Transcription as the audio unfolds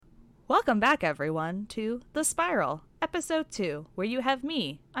Welcome back, everyone, to The Spiral, Episode 2, where you have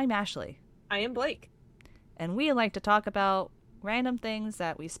me. I'm Ashley. I am Blake. And we like to talk about random things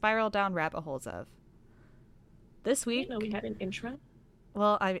that we spiral down rabbit holes of. This I week, didn't know we had an intro.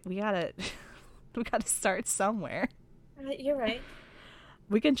 well, we gotta we gotta start somewhere. You're right.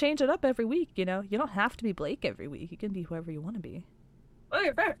 We can change it up every week, you know. You don't have to be Blake every week. You can be whoever you want to be. Oh,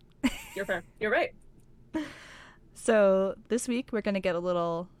 you're fair. You're fair. You're right. So this week we're gonna get a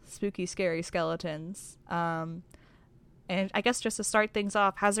little spooky, scary skeletons. And I guess just to start things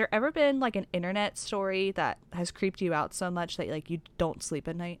off, has there ever been like an internet story that has creeped you out so much that like you don't sleep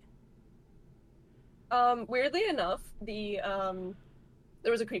at night? Weirdly enough, there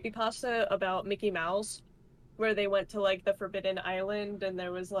was a creepypasta about Mickey Mouse where they went to like the Forbidden Island and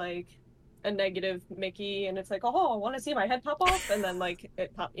there was like a negative Mickey and it's like, oh, I want to see my head pop off, and then like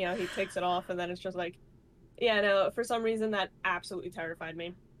it pop, he takes it off and then it's just like, yeah, no, for some reason that absolutely terrified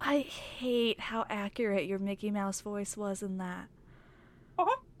me. I hate how accurate your Mickey Mouse voice was in that.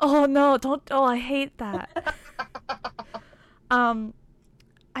 Uh-huh. Oh no, don't. Oh, I hate that. I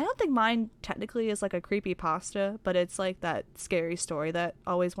don't think mine technically is like a creepy pasta, but it's like that scary story that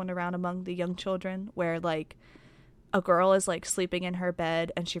always went around among the young children where like a girl is like sleeping in her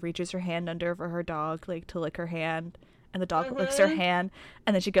bed and she reaches her hand under for her dog like to lick her hand, and the dog licks her hand,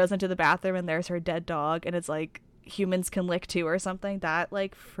 and then she goes into the bathroom and there's her dead dog, and it's like humans can lick too or something. That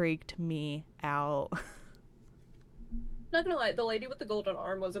like freaked me out. Not gonna lie, the lady with the golden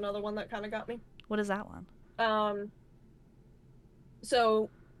arm was another one that kind of got me. What is that one? So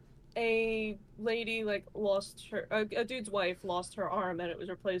a lady like lost her a dude's wife lost her arm and it was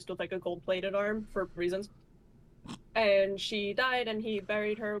replaced with like a gold-plated arm for reasons, and she died and he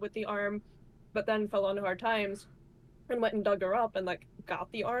buried her with the arm, but then fell on hard times and went and dug her up and like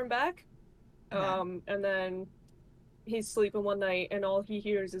got the arm back. And then he's sleeping one night and all he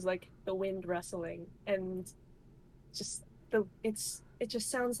hears is like the wind rustling and just it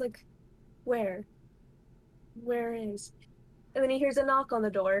just sounds like where is, and then he hears a knock on the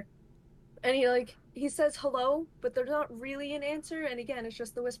door and he says hello, but there's not really an answer, and again it's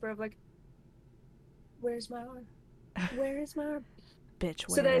just the whisper of like, where's my arm, where is my arm, bitch,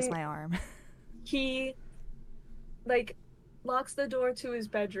 where is my arm? He like locks the door to his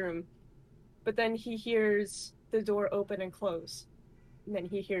bedroom, but then he hears the door open and close, and then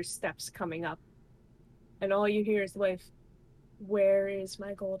he hears steps coming up, and all you hear is the wife, where is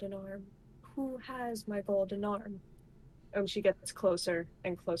my golden arm, who has my golden arm, and she gets closer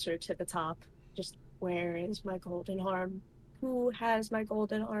and closer to the top, just, where is my golden arm, who has my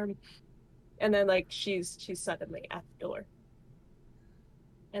golden arm, and then like she's suddenly at the door,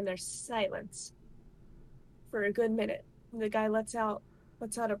 and there's silence for a good minute. The guy lets out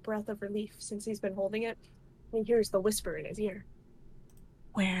a breath of relief since he's been holding it, and he hears the whisper in his ear,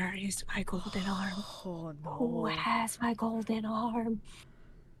 where is my golden arm, Oh no, who has my golden arm,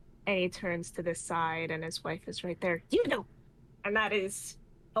 and he turns to the side and his wife is right there, and that is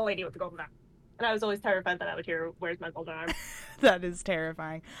a lady with the golden arm. And I was always terrified that I would hear, where's my golden arm. That is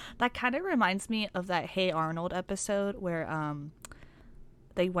terrifying. That kind of reminds me of that Hey Arnold episode where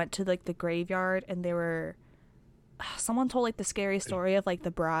they went to like the graveyard and they were, someone told like the scary story of like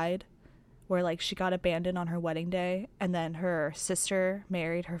the bride where like she got abandoned on her wedding day and then her sister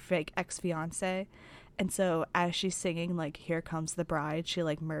married her fake ex-fiance, and so as she's singing like here comes the bride, she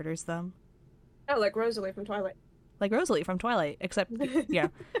like murders them. Oh, like Rosalie from Twilight. Like Rosalie from Twilight, except yeah,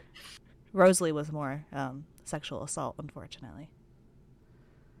 Rosalie was more sexual assault, unfortunately.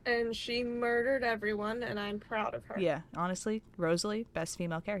 And she murdered everyone, and I'm proud of her. Yeah, honestly, Rosalie, best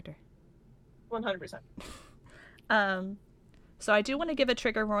female character. 100%. So I do want to give a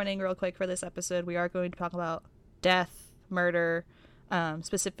trigger warning real quick for this episode. We are going to talk about death, murder,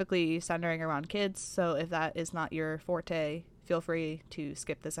 specifically centering around kids. So if that is not your forte, feel free to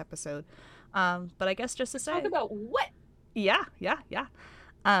skip this episode. But I guess just to say... Talk about what? Yeah.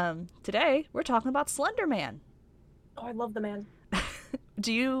 Today, we're talking about Slenderman. Oh, I love the man. What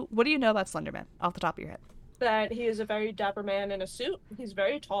do you know about Slenderman off the top of your head? That he is a very dapper man in a suit. He's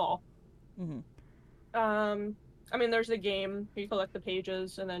very tall. Mm-hmm. I mean, there's a game. You collect the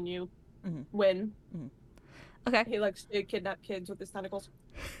pages and then you win. Mm-hmm. Okay. He likes to kidnap kids with his tentacles.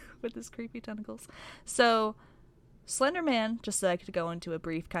 With his creepy tentacles. So, Slenderman, just like to go into a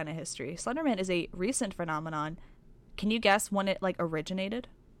brief kind of history, Slenderman is a recent phenomenon. Can you guess when it like originated?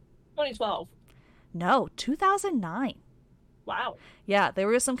 2012. No, 2009. Wow. Yeah, there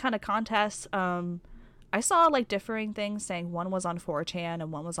was some kind of contest. I saw like differing things saying one was on 4chan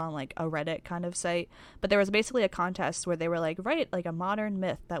and one was on like a Reddit kind of site, but there was basically a contest where they were like, write like a modern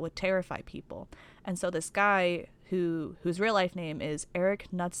myth that would terrify people. And so this guy whose real life name is Eric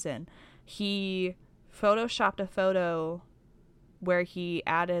Knudsen, he photoshopped a photo where he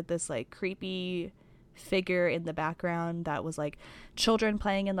added this like creepy figure in the background that was like children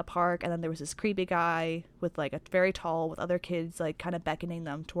playing in the park, and then there was this creepy guy with like a very tall with other kids like kind of beckoning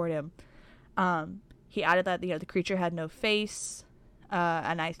them toward him. He added that, you know, the creature had no face,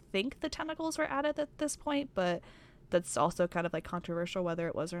 and I think the tentacles were added at this point, but that's also kind of like controversial whether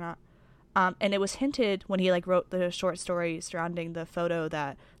it was or not. And it was hinted when he like wrote the short story surrounding the photo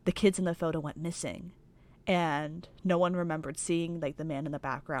that the kids in the photo went missing, and no one remembered seeing like the man in the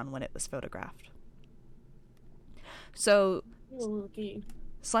background when it was photographed. So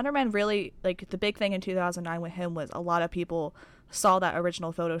Slenderman really, like, the big thing in 2009 with him was a lot of people saw that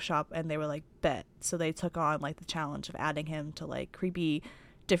original Photoshop and they were like, bet. So they took on like the challenge of adding him to like creepy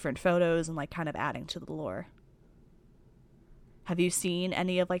different photos and like kind of adding to the lore. Have you seen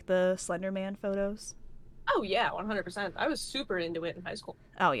any of like the Slenderman photos? Oh yeah, 100%. I was super into it in high school.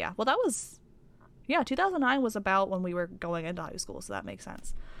 Oh yeah. Well, that was, yeah, 2009 was about when we were going into high school, so that makes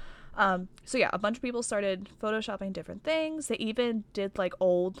sense. So yeah, a bunch of people started photoshopping different things. They even did like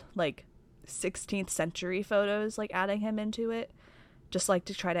old like 16th century photos, like adding him into it, just like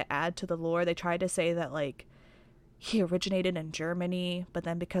to try to add to the lore. They tried to say that like he originated in Germany, but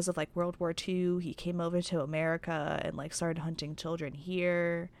then because of like World War II, he came over to America and like started hunting children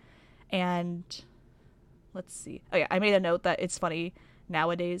here. And let's see. Oh yeah, I made a note that it's funny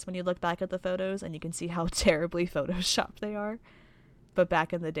nowadays when you look back at the photos and you can see how terribly photoshopped they are. But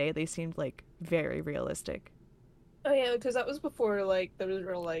back in the day, they seemed like very realistic. Oh yeah, because that was before like there was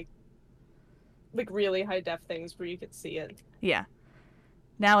real like really high def things where you could see it. Yeah.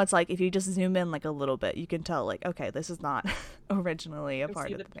 Now it's like if you just zoom in like a little bit, you can tell like, okay, this is not originally a part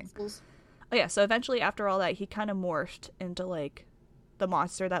of the thing. Oh yeah, so eventually after all that, he kind of morphed into like the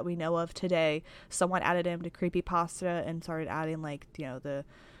monster that we know of today. Someone added him to creepypasta and started adding like, you know, the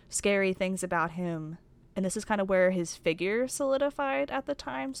scary things about him. And this is kind of where his figure solidified at the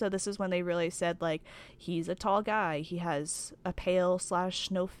time. So this is when they really said, like, he's a tall guy. He has a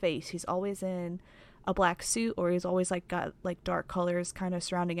pale/no face. He's always in a black suit, or he's always, like, got, like, dark colors kind of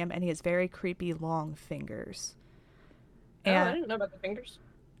surrounding him. And he has very creepy long fingers. And, I didn't know about the fingers.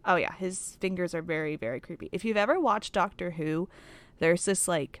 Oh, yeah. His fingers are very, very creepy. If you've ever watched Doctor Who, there's this,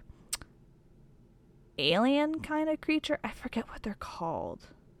 like, alien kind of creature. I forget what they're called.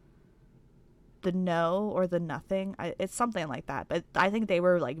 The No or the Nothing, it's something like that, but I think they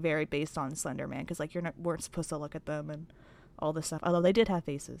were like very based on Slenderman because like weren't supposed to look at them and all this stuff, although they did have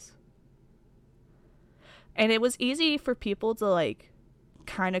faces. And it was easy for people to like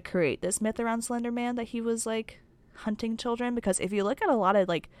kind of create this myth around Slenderman that he was like hunting children, because if you look at a lot of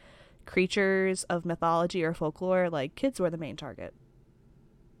like creatures of mythology or folklore, like kids were the main target.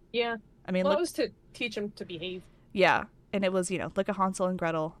 Yeah, I mean, well, it was to teach them to behave. Yeah. And it was, you know, look at Hansel and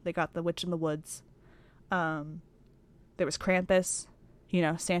Gretel. They got the witch in the woods. There was Krampus, you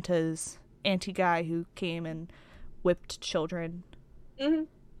know, Santa's anti-guy who came and whipped children. Mm-hmm.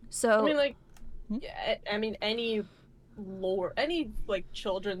 So, I mean, like, yeah, I mean, any lore, any, like,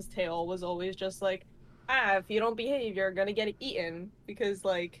 children's tale was always just like, if you don't behave, you're gonna get eaten. Because,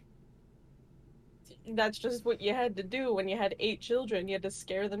 like, that's just what you had to do when you had 8 children. You had to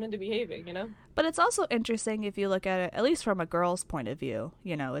scare them into behaving, you know? But it's also interesting if you look at it, at least from a girl's point of view.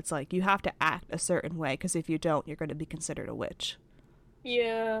 You know, it's like you have to act a certain way, because if you don't, you're going to be considered a witch.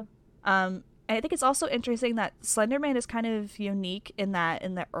 Yeah. And I think it's also interesting that Slenderman is kind of unique in that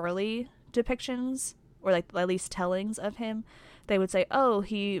in the early depictions, or like at least tellings of him, they would say, oh,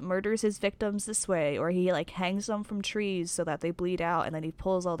 he murders his victims this way, or he like hangs them from trees so that they bleed out and then he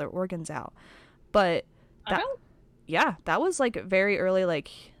pulls all their organs out. But that, yeah, that was like very early, like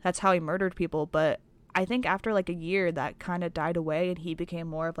that's how he murdered people. But I think after like a year that kind of died away and he became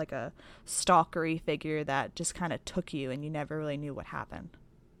more of like a stalkery figure that just kind of took you and you never really knew what happened.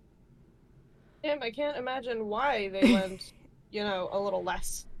 Damn, I can't imagine why they went, you know, a little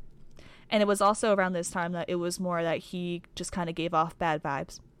less. And it was also around this time that it was more that he just kind of gave off bad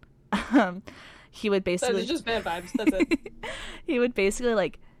vibes. He would basically... That's just bad vibes, that's it. He would basically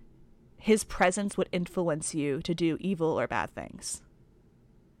like... his presence would influence you to do evil or bad things.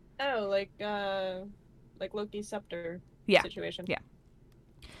 Oh, like Loki's scepter situation. Yeah.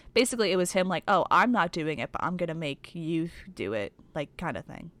 Basically, it was him like, oh, I'm not doing it, but I'm going to make you do it, like, kind of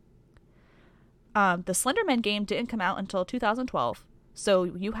thing. The Slenderman game didn't come out until 2012, so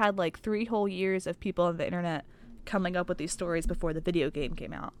you had, like, 3 whole years of people on the internet coming up with these stories before the video game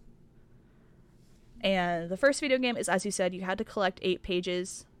came out. And the first video game is, as you said, you had to collect 8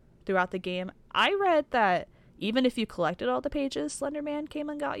 pages throughout the game. I read that even if you collected all the pages, Slenderman came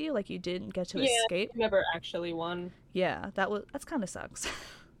and got you. Like, you didn't get to Yeah, escape. he never actually won. Yeah, that's kind of sucks.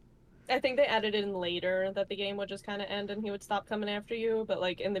 I think they added in later that the game would just kind of end and he would stop coming after you, but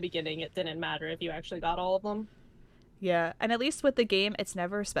like in the beginning, it didn't matter if you actually got all of them. Yeah, and at least with the game, it's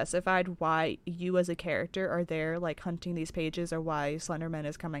never specified why you as a character are there, like, hunting these pages, or why Slenderman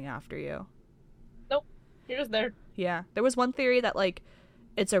is coming after you. Nope, you're just there. Yeah, there was one theory that, like,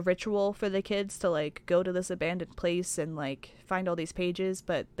 it's a ritual for the kids to, like, go to this abandoned place and, like, find all these pages,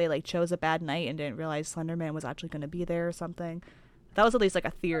 but they, like, chose a bad night and didn't realize Slenderman was actually going to be there or something. That was at least, like, a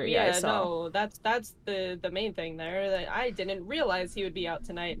Oh, theory I yeah, saw. no, that's the main thing there. That I didn't realize he would be out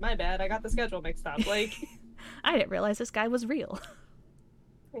tonight. My bad, I got the schedule mixed up. Like, I didn't realize this guy was real.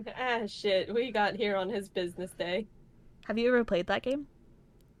 ah, shit, we got here on his business day. Have you ever played that game?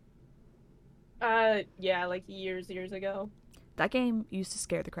 Yeah, like years ago. That game used to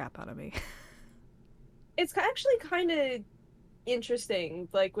scare the crap out of me. It's actually kind of interesting,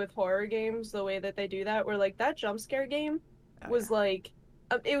 like with horror games, the way that they do that, where like that jump scare game Oh, was like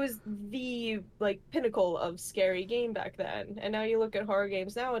it was the like pinnacle of scary game back then. And now you look at horror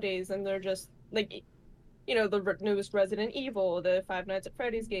games nowadays and they're just like the newest Resident Evil, the Five Nights at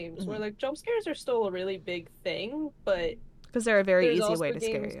Freddy's games, yeah. where like jump scares are still a really big thing, but Because they're a very there's easy also way to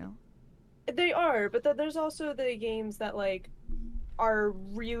scare games you. they are, but there's also the games that like are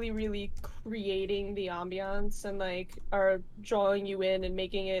really creating the ambiance and like are drawing you in and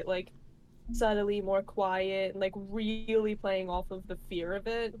making it like subtly more quiet and like really playing off of the fear of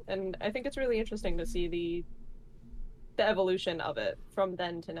it. And I think it's really interesting to see the evolution of it from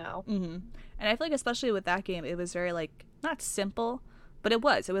then to now. Mm-hmm. And I feel like, especially with that game, it was very, like, not simple, but it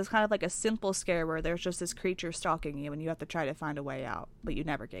was kind of like a simple scare where there's just this creature stalking you and you have to try to find a way out, but you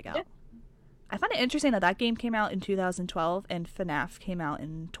never get Yeah. out. I find it interesting that that game came out in 2012 and FNAF came out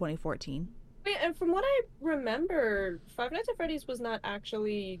in 2014. Wait, and from what I remember, Five Nights at Freddy's was not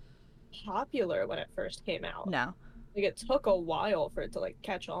actually popular when it first came out. No. Like it took a while for it to like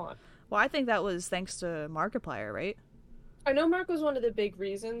catch on. Well, I think that was thanks to Markiplier, right? I know Mark was one of the big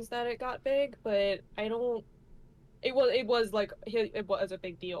reasons that it got big, but I don't. It was like it was a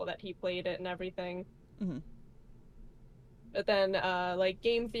big deal that he played it and everything. Mm-hmm. But then like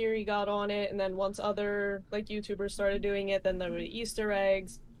Game Theory got on it, and then once other like YouTubers started doing it, then there were Easter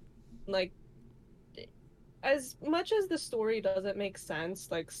eggs. Like as much as the story doesn't make sense,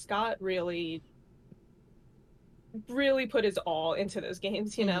 like Scott really put his all into those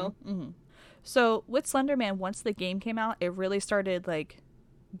games, you know? Mm-hmm. Mm-hmm. So with Slenderman, once the game came out, it really started, like,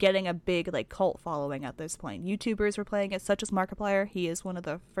 getting a big, like, cult following at this point. YouTubers were playing it, such as Markiplier. He is one of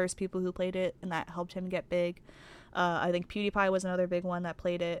the first people who played it, and that helped him get big. I think PewDiePie was another big one that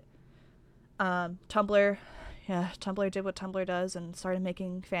played it. Tumblr, yeah, Tumblr did what Tumblr does and started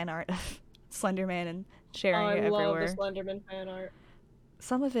making fan art of Slenderman and sharing I it love the everywhere. Slenderman fan art.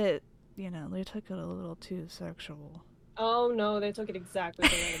 Some of it, they took it a little too sexual. Oh no, they took it exactly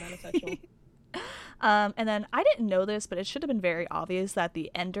the right amount of sexual. And then I didn't know this, but it should have been very obvious that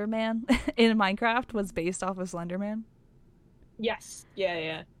the Enderman in Minecraft was based off of Slenderman. Yes. Yeah,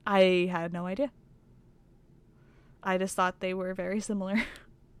 yeah. I had no idea. I just thought they were very similar.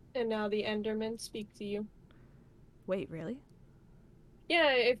 And now the Endermen speak to you. Wait, really?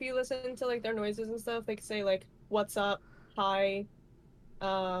 Yeah, if you listen to like their noises and stuff, they can say like "What's up?" "Hi,"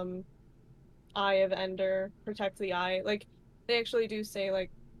 "Eye of Ender," "Protect the eye." Like they actually do say like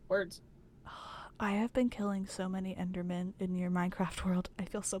words. I have been killing so many Endermen in your Minecraft world. I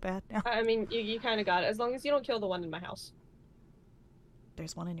feel so bad now. I mean, you kind of got it as long as you don't kill the one in my house.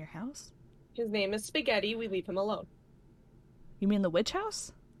 There's one in your house? His name is Spaghetti. We leave him alone. You mean the witch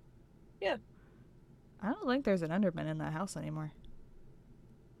house? Yeah. I don't think there's an Enderman in that house anymore.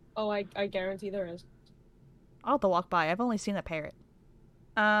 Oh, I guarantee there is. I'll have to walk by. I've only seen a parrot.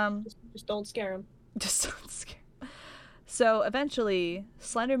 Just don't scare him. Just don't scare. So eventually,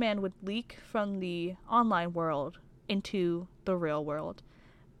 Slenderman would leak from the online world into the real world.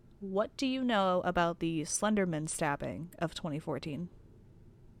 What do you know about the Slenderman stabbing of 2014?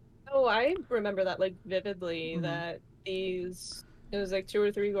 Oh, I remember that like vividly. Mhm. That it was like two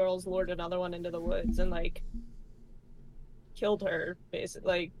or three girls lured another one into the woods and like killed her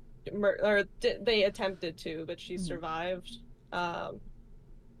basically, like they attempted to, but she survived. I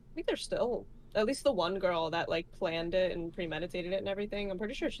think there's still at least the one girl that like planned it and premeditated it and everything. I'm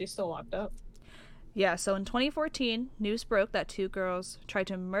pretty sure she's still locked up. Yeah, so in 2014, news broke that two girls tried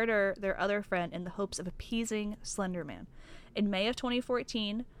to murder their other friend in the hopes of appeasing Slenderman. In May of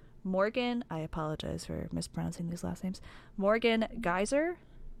 2014, Morgan, I apologize for mispronouncing these last names, Morgan Geyser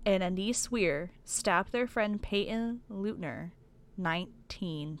and Anise Weir stabbed their friend Peyton Leutner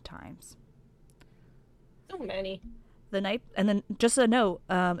 19 times. So many. The night, and then just a note,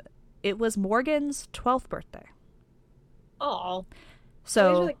 it was Morgan's 12th birthday. Oh, well,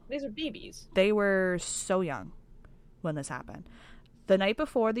 So these are babies. they were so young when this happened. The night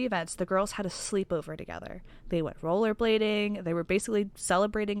before the events, the girls had a sleepover together. They went rollerblading. They were basically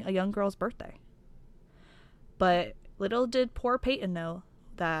celebrating a young girl's birthday. But little did poor Peyton know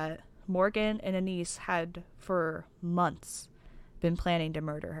that Morgan and Anise had, for months, been planning to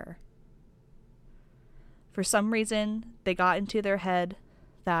murder her. For some reason, they got into their head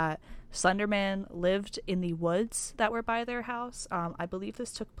that Slenderman lived in the woods that were by their house. I believe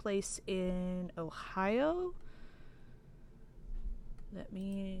this took place in Ohio. Let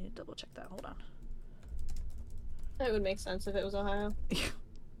me double check that. Hold on. It would make sense if it was Ohio.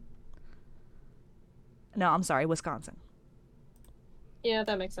 No, I'm sorry, Wisconsin. Yeah,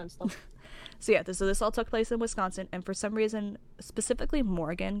 that makes sense though. So yeah, so this all took place in Wisconsin, and for some reason, specifically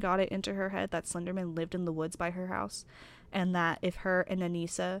Morgan got it into her head that Slenderman lived in the woods by her house, and that if her and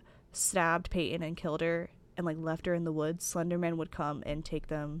Anissa stabbed Peyton and killed her and like left her in the woods, Slenderman would come and take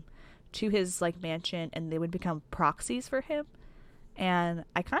them to his like mansion, and they would become proxies for him. And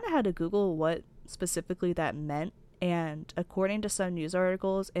I kind of had to Google what specifically that meant, and according to some news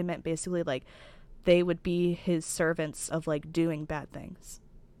articles, it meant basically like they would be his servants of like doing bad things.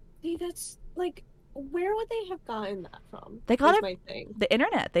 See, that's like, where would they have gotten that from? They got it my thing. The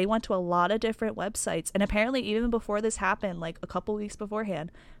internet. They went to a lot of different websites, and apparently even before this happened, like a couple weeks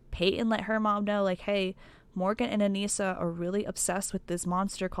beforehand, Peyton let her mom know, like, hey, Morgan and Anissa are really obsessed with this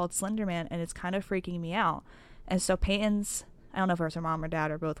monster called Slenderman, and it's kind of freaking me out. And so Peyton's, I don't know if it was her mom or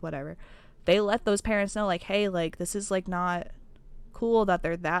dad or both, whatever, they let those parents know, like, hey, like, this is like not cool that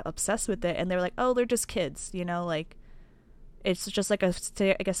they're that obsessed with it. And they're like, oh, they're just kids, you know, like it's just like a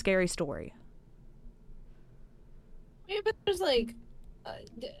scary story. Yeah, but there's like,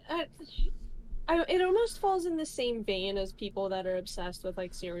 it almost falls in the same vein as people that are obsessed with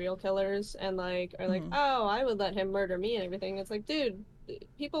like serial killers and like are like, oh, I would let him murder me and everything. It's like, dude,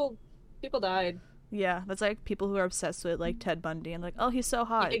 people died. Yeah, that's like people who are obsessed with like Ted Bundy and like, oh, he's so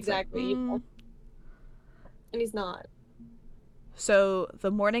hot. Exactly. Like, And he's not. So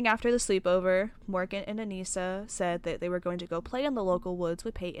the morning after the sleepover, Morgan and Anissa said that they were going to go play in the local woods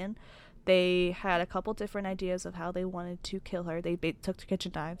with Peyton. They had a couple different ideas of how they wanted to kill her. They took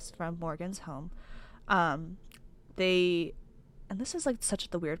kitchen knives from Morgan's home. And this is like such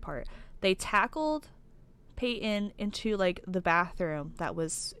the weird part, they tackled Peyton into like the bathroom that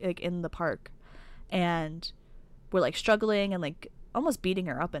was like in the park, and were like struggling and like almost beating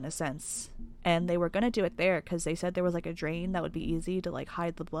her up in a sense. And they were gonna do it there because they said there was like a drain that would be easy to like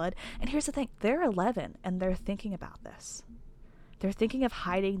hide the blood. And here's the thing, they're 11 and they're thinking about this. They're thinking of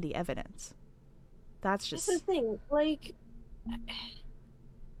hiding the evidence. That's the thing. Like,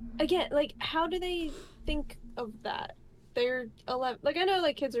 again, like, how do they think of that? They're 11. Like, I know,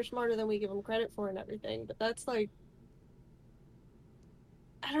 like, kids are smarter than we give them credit for and everything, but that's like,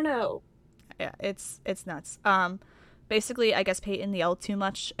 I don't know. Yeah, it's nuts. Basically, I guess Peyton yelled too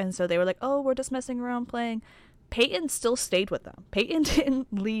much, and so they were like, oh, we're just messing around playing. Peyton still stayed with them. Peyton didn't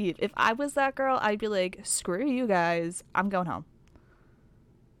leave. If I was that girl, I'd be like, screw you guys. I'm going home.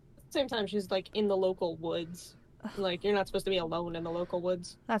 Same time, she's like in the local woods. Like, you're not supposed to be alone in the local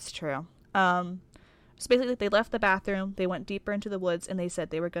woods. That's true. So basically, they left the bathroom, they went deeper into the woods, and they said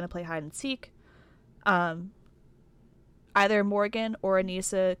they were going to play hide and seek. Either Morgan or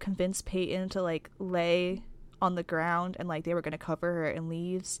Anissa convinced Peyton to like lay on the ground, and like they were going to cover her in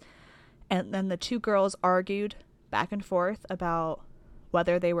leaves. And then the two girls argued back and forth about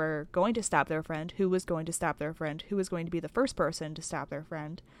whether they were going to stab their friend, who was going to stab their friend, who was going to be the first person to stab their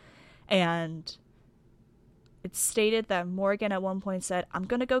friend. And it's stated that Morgan at one point said, I'm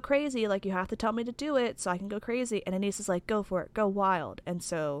going to go crazy. Like, you have to tell me to do it so I can go crazy. And Anissa's like, go for it. Go wild. And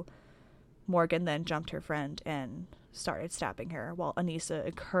so Morgan then jumped her friend and started stabbing her while Anissa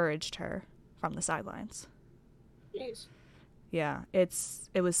encouraged her from the sidelines. Jeez. Yeah, it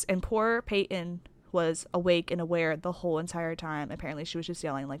was, and poor Peyton was awake and aware the whole entire time. Apparently she was just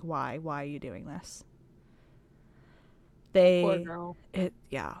yelling, like, why are you doing this? Poor girl.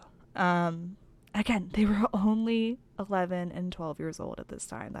 Again, they were only 11 and 12 years old at this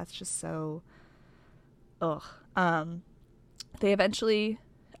time. That's just so, ugh. They eventually,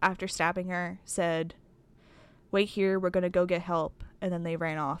 after stabbing her, said, wait here, we're gonna go get help, and then they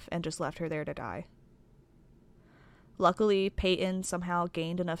ran off and just left her there to die. Luckily, Peyton somehow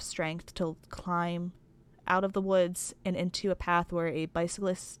gained enough strength to climb out of the woods and into a path where a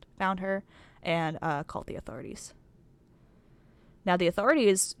bicyclist found her and called the authorities. Now, the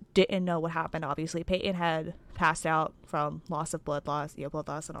authorities didn't know what happened, obviously. Peyton had passed out from blood loss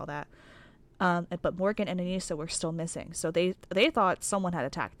and all that. But Morgan and Anissa were still missing, so they thought someone had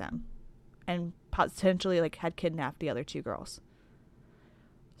attacked them and potentially like had kidnapped the other two girls.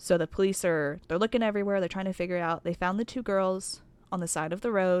 So the police they're looking everywhere, they're trying to figure it out. They found the two girls on the side of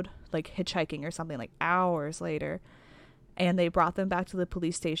the road, like hitchhiking or something, like hours later, and they brought them back to the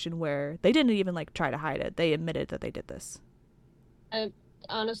police station, where they didn't even like try to hide it. They admitted that they did this. And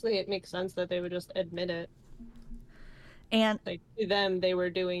honestly, it makes sense that they would just admit it. And Like to them, they were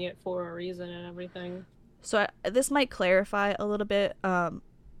doing it for a reason and everything. so this might clarify a little bit.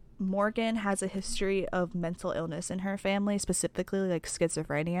 Morgan has a history of mental illness in her family, specifically like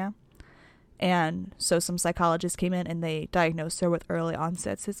schizophrenia. And so some psychologists came in and they diagnosed her with early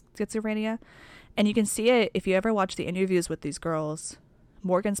onset schizophrenia. And you can see it if you ever watch the interviews with these girls.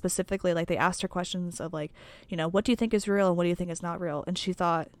 Morgan specifically, like, they asked her questions of like, what do you think is real and what do you think is not real? And she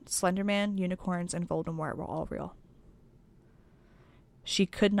thought Slenderman, unicorns, and Voldemort were all real. She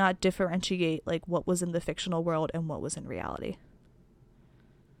could not differentiate like what was in the fictional world and what was in reality,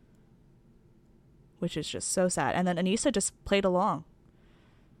 which is just so sad. And then Anissa just played along.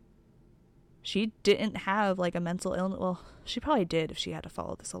 She didn't have like a mental illness. Well, she probably did if she had to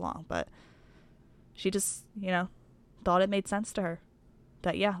follow this along, but she just, thought it made sense to her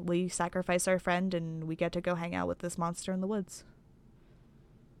that, yeah, we sacrifice our friend and we get to go hang out with this monster in the woods.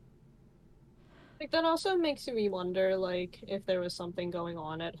 Like that also makes me wonder, like, if there was something going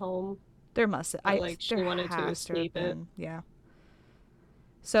on at home There must, that, like, she there wanted to has to have escape it. been, yeah.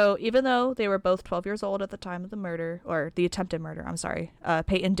 So even though they were both 12 years old at the time of the murder, or the attempted murder, I'm sorry,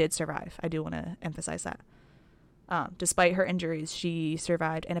 Peyton did survive. I do want to emphasize that. Despite her injuries, she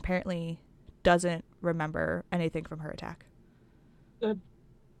survived and apparently doesn't remember anything from her attack. Good.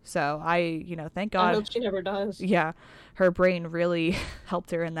 So thank God. I hope she never does. Yeah, her brain really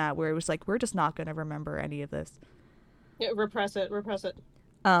helped her in that, where it was like, we're just not going to remember any of this. Yeah, repress it.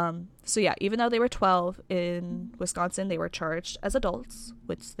 So yeah, even though they were 12 in Wisconsin, they were charged as adults,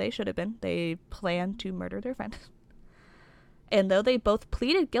 which they should have been. They planned to murder their friend. And though they both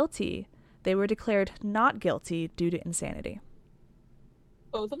pleaded guilty, they were declared not guilty due to insanity.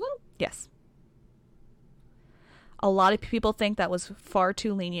 Both of them? Yes. A lot of people think that was far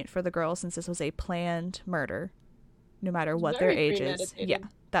too lenient for the girls, since this was a planned murder, no matter what their age is. Yeah,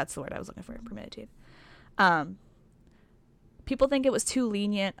 that's the word I was looking for, premeditated. People think it was too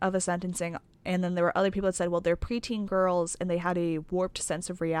lenient of a sentencing, and then there were other people that said, well, they're preteen girls and they had a warped sense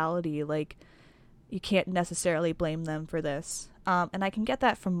of reality, like, you can't necessarily blame them for this. And I can get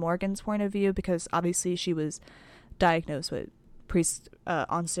that from Morgan's point of view, because obviously she was diagnosed with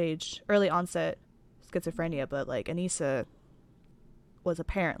early onset schizophrenia, but like Anissa was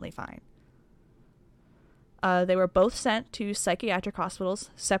apparently fine. They were both sent to psychiatric hospitals,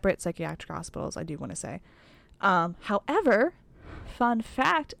 separate psychiatric hospitals, I do want to say. However, fun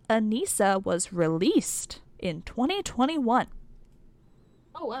fact, Anissa was released in 2021.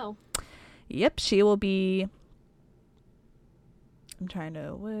 Oh, wow. Yep, she will be...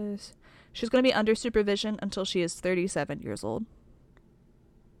 She's going to be under supervision until she is 37 years old.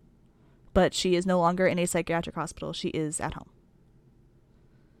 But she is no longer in a psychiatric hospital. She is at home.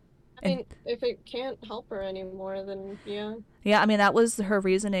 I mean, if it can't help her anymore, then yeah. Yeah, I mean, that was her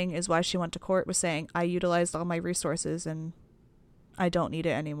reasoning, is why she went to court, was saying, I utilized all my resources and I don't need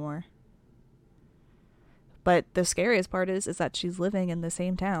it anymore. But the scariest part is that she's living in the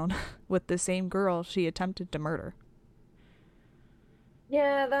same town with the same girl she attempted to murder.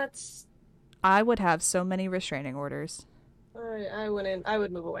 Yeah, that's... I would have so many restraining orders. I wouldn't. I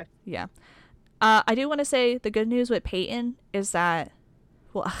would move away. Yeah. I do want to say the good news with Peyton is that,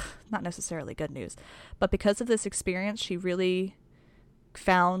 well, not necessarily good news, but because of this experience, she really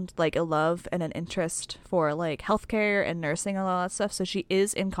found like a love and an interest for like healthcare and nursing and all that stuff. So she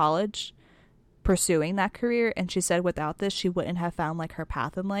is in college pursuing that career, and she said without this she wouldn't have found like her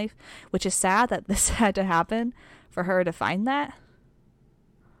path in life, which is sad that this had to happen for her to find that.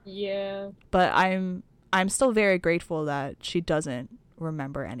 Yeah. But I'm still very grateful that she doesn't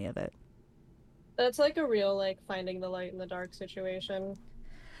remember any of it. That's like a real like finding the light in the dark situation.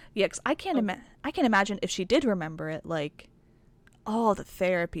 Yeah, 'cause I can't imagine if she did remember it, like all the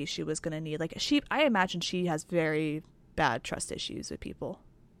therapy she was gonna need. Like I imagine she has very bad trust issues with people.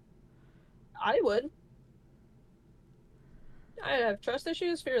 I would. I have trust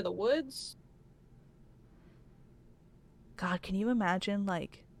issues, fear of the woods. God, can you imagine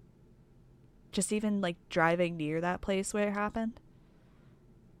like just even like driving near that place where it happened?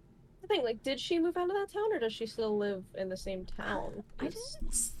 I think, like, did she move out of that town, or does she still live in the same town?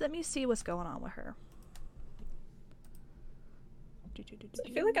 Let me see what's going on with her. I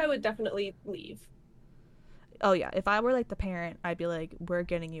feel like I would definitely leave. Oh yeah, if I were like the parent, I'd be like, we're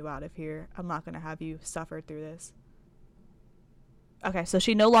getting you out of here. I'm not going to have you suffer through this. Okay, so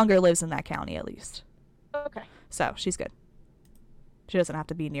she no longer lives in that county, at least. Okay. So she's good. She doesn't have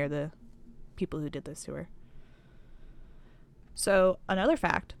to be near the people who did this to her. So, another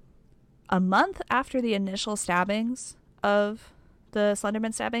fact, a month after the initial stabbings of the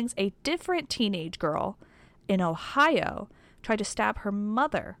Slenderman stabbings, a different teenage girl in Ohio tried to stab her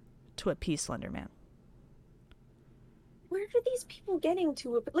mother to appease Slenderman. Where are these people getting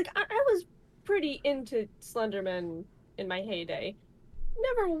to it? Like, I was pretty into Slenderman in my heyday.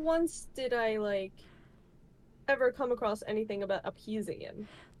 Never once did I, like, ever come across anything about appeasing him.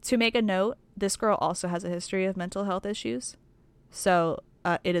 To make a note, this girl also has a history of mental health issues. So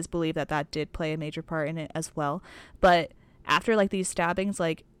it is believed that that did play a major part in it as well. But after like these stabbings,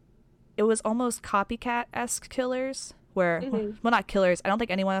 like it was almost copycat-esque killers where, well, not killers. I don't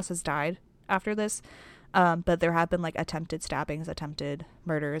think anyone else has died after this. But there have been like attempted stabbings, attempted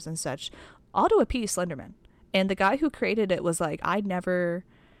murders and such, all to appease Slenderman. And the guy who created it was like, I never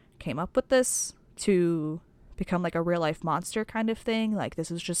came up with this to become like a real life monster kind of thing. Like this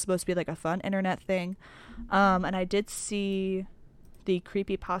was just supposed to be like a fun internet thing. And I did see the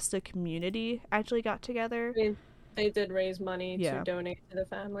creepypasta community actually got together. They did raise money to donate to the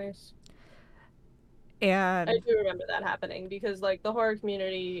families. And I do remember that happening because like the horror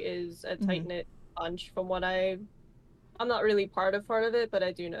community is a tight-knit bunch from what I'm not really part of it, but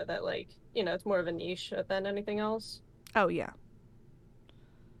I do know that like, you know, it's more of a niche than anything else. Oh yeah.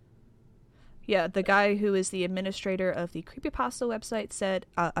 Yeah, the guy who is the administrator of the creepypasta website said,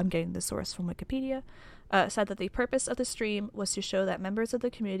 I'm getting the source from Wikipedia, said that the purpose of the stream was to show that members of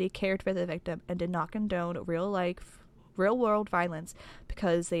the community cared for the victim and did not condone real world violence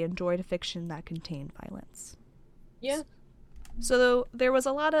because they enjoyed a fiction that contained violence. Yeah. So there was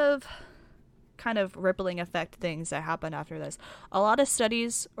a lot of kind of rippling effect things that happened after this. A lot of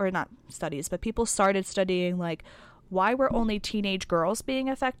studies, or not studies, but people started studying like, why were only teenage girls being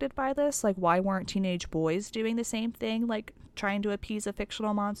affected by this? Like, why weren't teenage boys doing the same thing, like trying to appease a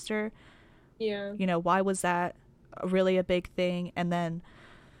fictional monster? Yeah. You know, why was that really a big thing? And then,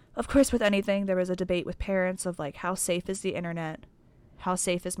 of course, with anything, there was a debate with parents of like, how safe is the internet? How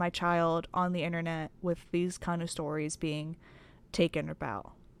safe is my child on the internet with these kind of stories being taken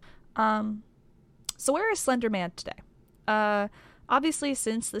about? So where is Slenderman today? Obviously,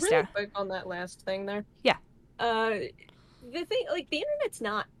 since the really quick on that last thing there. Yeah. The thing, like, the internet's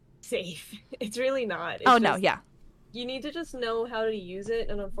not safe. It's really not. It's no, yeah. You need to just know how to use it,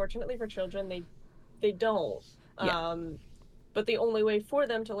 and unfortunately for children, they don't. Yeah. But the only way for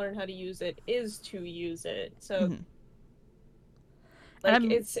them to learn how to use it is to use it. So, like,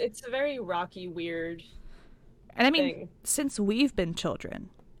 it's a very rocky, weird. And I mean, thing. Since we've been children,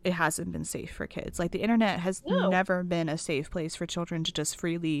 it hasn't been safe for kids. Like, the internet has never been a safe place for children to just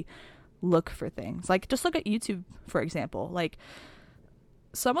freely look for things. Like, just look at YouTube, for example. Like,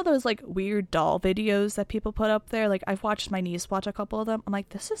 some of those like weird doll videos that people put up there, like I've watched my niece watch a couple of them. I'm like,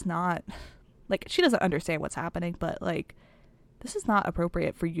 this is not, like, she doesn't understand what's happening, but like, this is not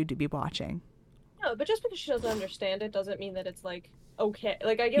appropriate for you to be watching. No, but just because she doesn't understand it doesn't mean that it's like okay.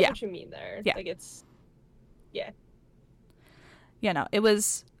 Like, I get what you mean there. Yeah. Like, it's no, it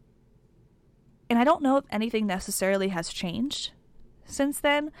was, and I don't know if anything necessarily has changed since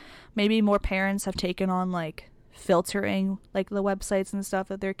then. Maybe more parents have taken on like filtering like the websites and stuff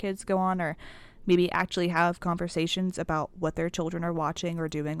that their kids go on, or maybe actually have conversations about what their children are watching or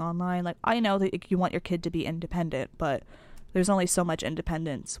doing online. Like, I know that you want your kid to be independent, but there's only so much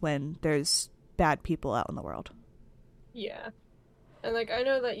independence when there's bad people out in the world. Yeah. And like, I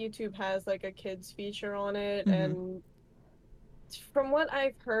know that YouTube has like a kids feature on it, and from what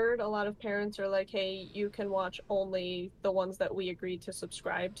I've heard, a lot of parents are like, hey, you can watch only the ones that we agreed to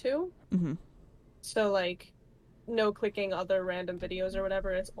subscribe to. So like, no clicking other random videos or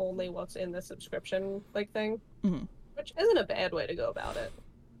whatever. It's only what's in the subscription like thing, which isn't a bad way to go about it.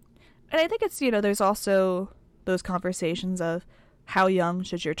 And I think it's, you know, there's also those conversations of how young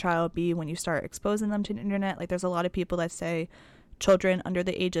should your child be when you start exposing them to the internet. Like, there's a lot of people that say children under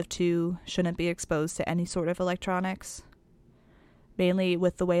the age of 2 shouldn't be exposed to any sort of electronics, mainly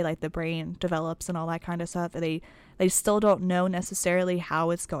with the way like the brain develops and all that kind of stuff. They still don't know necessarily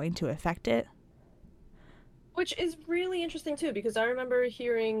how it's going to affect it. Which is really interesting too, because I remember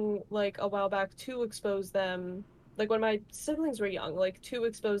hearing like a while back to expose them, like when my siblings were young, like to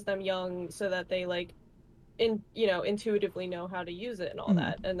expose them young so that they like intuitively know how to use it and all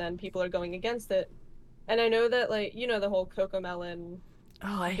that. And then people are going against it. And I know that, like, you know, the whole Cocomelon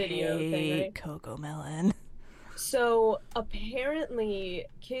video thing, right? Cocomelon. So apparently,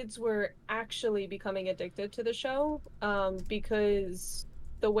 kids were actually becoming addicted to the show, because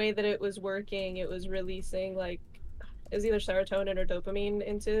the way that it was working, it was releasing like it was either serotonin or dopamine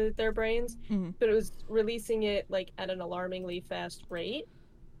into their brains, Mm. but it was releasing it like at an alarmingly fast rate.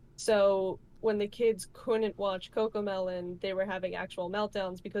 So when the kids couldn't watch Cocomelon, they were having actual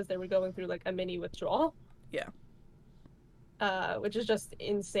meltdowns because they were going through like a mini withdrawal, Yeah. which is just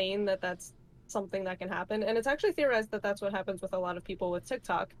insane that that's something that can happen. And it's actually theorized that that's what happens with a lot of people with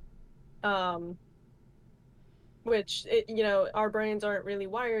TikTok, um, which our brains aren't really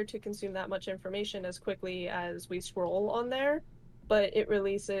wired to consume that much information as quickly as we scroll on there, but it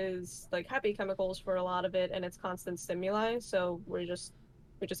releases like happy chemicals for a lot of it, and it's constant stimuli. So we just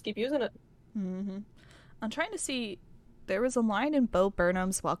keep using it. Mm-hmm. I'm trying to see. There was a line in Bo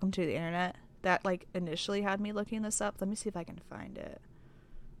Burnham's Welcome to the Internet that like initially had me looking this up. Let me see if I can find it.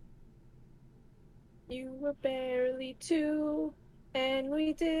 You were barely two, and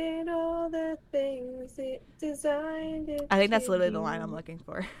we did all the things it designed it I think that's to literally the line I'm do. looking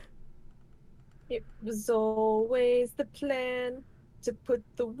for. It was always the plan to put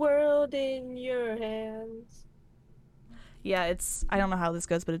the world in your hands. Yeah, it's. I don't know how this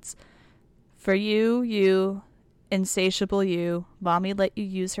goes, but it's for you, you, insatiable you. Mommy let you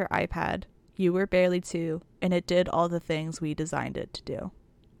use her iPad. You were barely two, and it did all the things we designed it to do.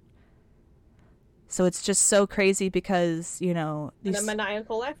 So it's just so crazy because, And a these.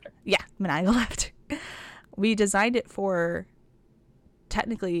 maniacal laughter. Yeah, maniacal laughter. We designed it for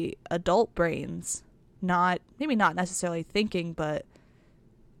technically adult brains, maybe not necessarily thinking, but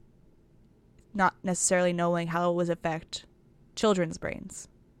not necessarily knowing how it would affect children's brains.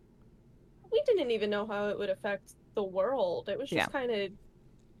 We didn't even know how it would affect the world. It was Yeah. just kind of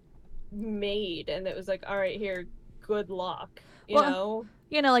made, and it was like, all right, here, good luck, you Well, know?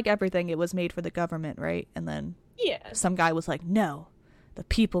 like everything, it was made for the government, right? And then Yeah. some guy was like, no, the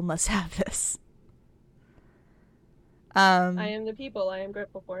people must have this. I Um, am the people. I am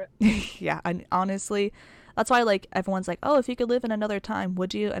grateful for it. yeah, and honestly, that's why like everyone's like, oh, if you could live in another time,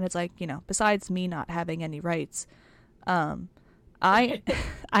 would you? And it's like, besides me not having any rights, um, I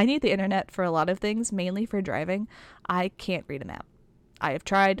I need the internet for a lot of things, mainly for driving. I can't read a map. I have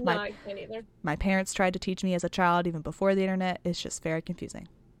tried. No, My I can't either. my parents tried to teach me as a child, even before the internet. It's just very confusing.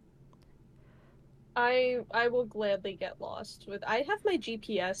 I will gladly get lost with. I have my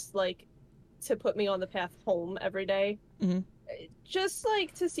GPS like to put me on the path home every day, Mm-hmm. just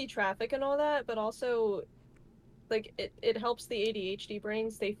like to see traffic and all that, but also like it helps the ADHD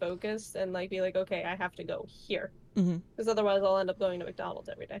brain stay focused and like be like, okay, I have to go here Mm-hmm. because otherwise I'll end up going to McDonald's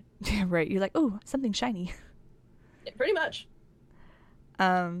every day. Yeah, right. You're like, oh, something shiny. Yeah, pretty much.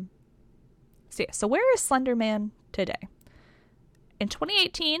 Um. So yeah. So where is Slenderman today? In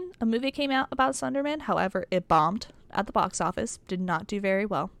 2018, a movie came out about Slenderman. However, it bombed at the box office. Did not do very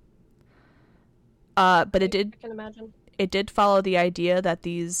well. But I, it did. I can imagine. It did follow the idea that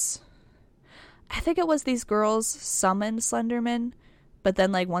these. I think it was these girls summoned Slenderman, but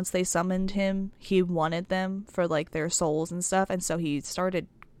then like once they summoned him, he wanted them for like their souls and stuff, and so he started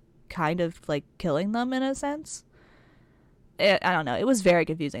kind of like killing them in a sense. I don't know. It was very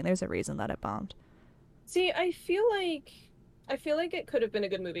confusing. There's a reason that it bombed. See, I feel like it could have been a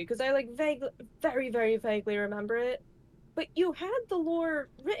good movie because I like very, very vaguely remember it. But you had the lore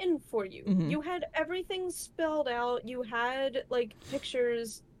written for you. Mm-hmm. You had everything spelled out. You had like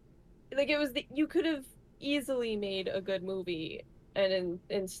pictures. Like you could have easily made a good movie, and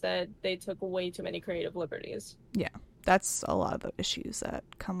instead they took way too many creative liberties. Yeah, that's a lot of the issues that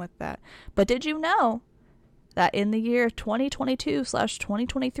come with that. But did you know that in the year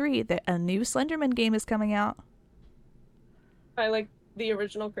 2022/2023 that a new Slenderman game is coming out? By like the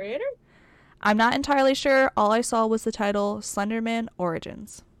original creator? I'm not entirely sure. All I saw was the title Slenderman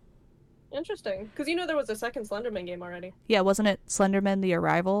Origins. Interesting. Because there was a second Slenderman game already. Yeah, wasn't it Slenderman The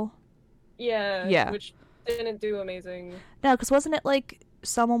Arrival? Yeah, Yeah. which didn't do amazing. No, because wasn't it like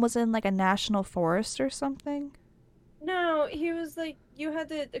someone was in like a national forest or something? No, he was like you had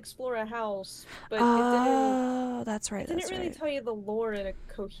to explore a house, but Oh, that's right. it didn't That's really right. tell you the lore in a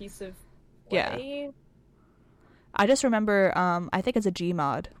cohesive Yeah. way. I just remember, I think it's a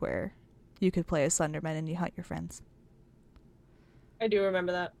Gmod where you could play as Slenderman and you hunt your friends. I do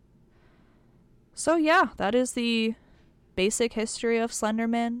remember that. So yeah, that is the basic history of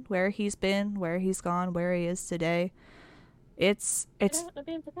Slenderman, where he's been, where he's gone, where he is today. It's and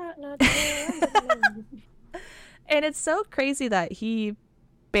it's so crazy that he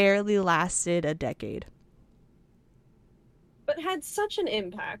barely lasted a decade. But had such an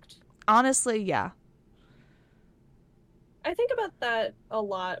impact. Honestly, yeah. I think about that a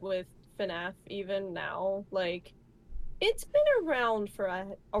lot with FNAF even now. Like, it's been around for a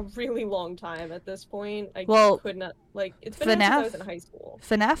really long time at this point. I Well, could not, like, it's been around since I was in FNAF high school.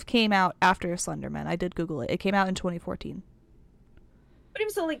 FNAF came out after Slenderman. I did Google it. It came out in 2014. But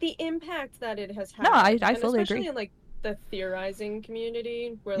even so, like, the impact that it has No, had, I and fully especially agree. in, like, the theorizing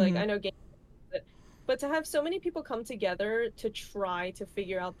community, where, like, Mm-hmm. I know games, but to have so many people come together to try to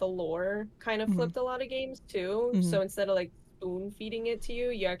figure out the lore kind of Mm-hmm. flipped a lot of games too. Mm-hmm. So instead of like spoon feeding it to you,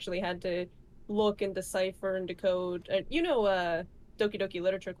 you actually had to look and decipher and decode. Doki Doki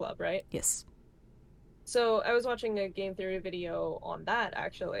Literature Club, right? Yes. So I was watching a game theory video on that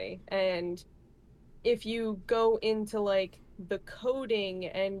actually, and if you go into like the coding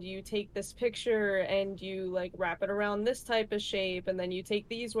and you take this picture and you like wrap it around this type of shape and then you take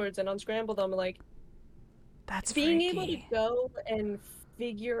these words and unscramble them, like That's being able to freaky. go and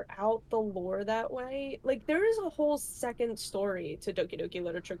figure out the lore that way, like there is a whole second story to Doki Doki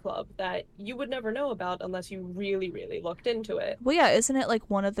Literature Club that you would never know about unless you really, really looked into it. Well, yeah, isn't it like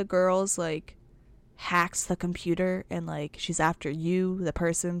one of the girls like hacks the computer and like she's after you, the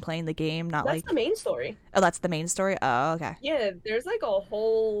person playing the game, not That's the like main story. oh, that's the main story. Oh, okay. Yeah, there's like a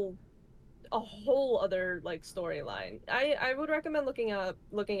whole other like storyline. I would recommend looking at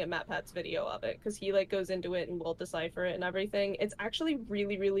MatPat's video of it because he like goes into it and will decipher it and everything. It's actually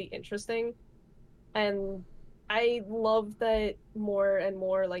really, really interesting. And I love that more and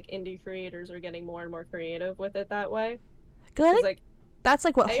more like indie creators are getting more and more creative with it that way. Because I Because think like that's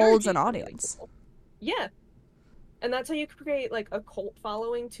like what holds an ARGs are really audience. cool. Yeah. And that's how you create like a cult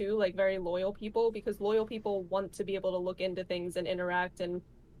following too, like very loyal people, because loyal people want to be able to look into things and interact and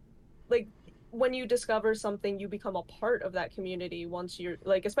like when you discover something, you become a part of that community once you're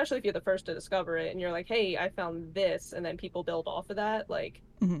like, especially if you're the first to discover it and you're like, hey, I found this, and then people build off of that. Like,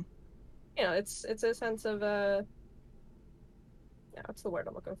 Mm-hmm. it's a sense of yeah, what's the word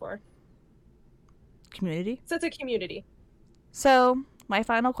I'm looking for? Community. Sense of community. So, my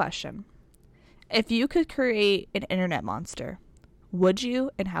final question. If you could create an internet monster, would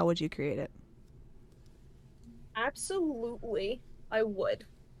you and how would you create it? Absolutely, I would.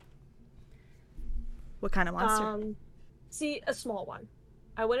 What kind of monster? Um, See, a small one.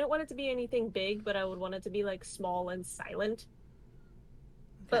 I wouldn't want it to be anything big, but I would want it to be like small and silent.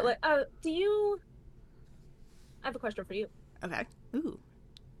 But Okay. like, I have a question for you. Okay. Ooh.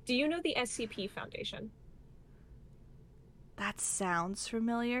 Do you know the SCP Foundation? That sounds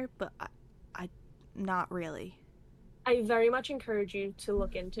familiar, but I not really. I very much encourage you to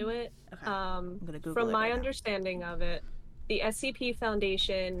look into it. Okay. I'm going to Google From it my right now. understanding of it, the SCP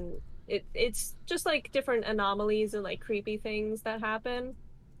Foundation, it's just like different anomalies and like creepy things that happen.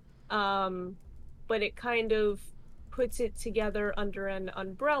 Um, but it kind of puts it together under an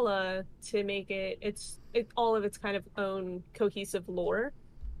umbrella to make it all of its kind of own cohesive lore.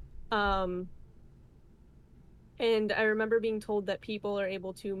 Um, and I remember being told that people are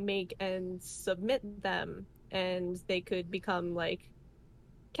able to make and submit them, and they could become like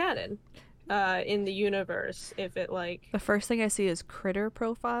canon in the universe if it like The first thing I see is critter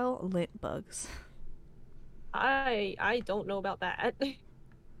profile, lint bugs. I don't know about that.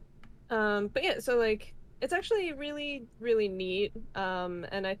 But yeah, so like it's actually really, really neat.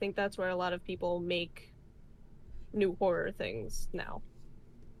 And I think that's where a lot of people make new horror things now.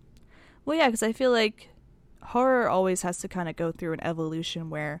 Well, yeah, because I feel like horror always has to kind of go through an evolution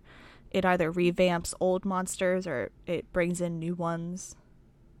where it either revamps old monsters or it brings in new ones.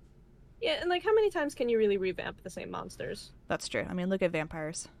 Yeah, and like how many times can you really revamp the same monsters? That's true. I mean, look at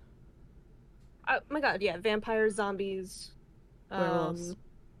vampires, Oh my God, yeah, vampires, zombies, werewolves. um,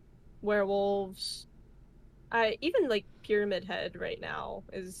 werewolves. I even like Pyramid Head right now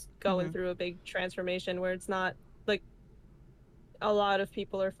is going Mm-hmm. through a big transformation where it's not like a lot of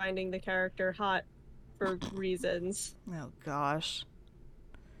people are finding the character hot for reasons. Oh gosh,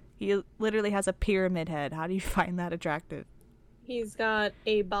 he literally has a pyramid head. How do you find that attractive? He's got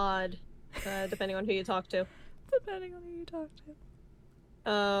a bod, depending on who you talk to. Depending on who you talk to.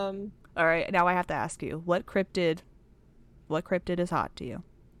 Um, All right, now I have to ask you, what cryptid is hot to you?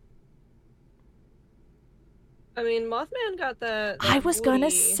 I mean, Mothman got I that was gonna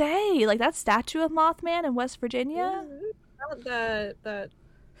woody, say, like that statue of Mothman in West Virginia. got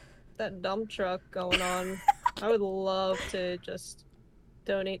that dump truck going on. I would love to just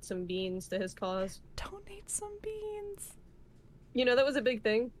donate some beans to his cause. Donate some beans. You know, that was a big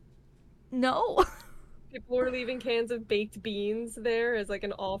thing. No. People were leaving cans of baked beans there as like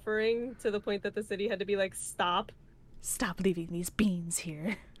an offering to the point that the city had to be like, stop. Stop leaving these beans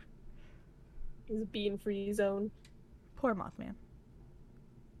here. It's a bean-free zone. Poor Mothman.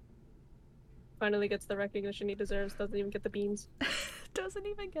 Finally gets the recognition he deserves, doesn't even get the beans. Doesn't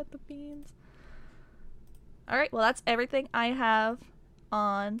even get the beans. All right, well, that's everything I have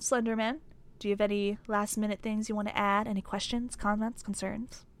on Slenderman. Do you have any last minute things you want to add? Any questions, comments,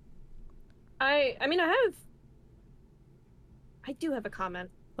 concerns? I mean, I do have a comment.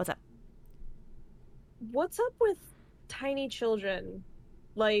 What's up? What's up with tiny children?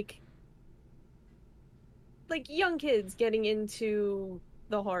 Like young kids getting into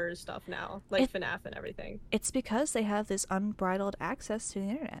the horror stuff now, like FNAF and everything. It's because they have this unbridled access to the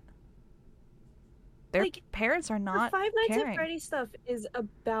internet. Their parents are not Five Nights caring. at Freddy's stuff is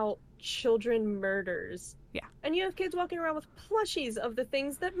about children murders. Yeah. And you have kids walking around with plushies of the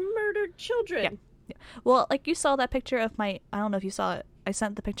things that murdered children. Yeah. Well, like you saw that picture of I don't know if you saw it. I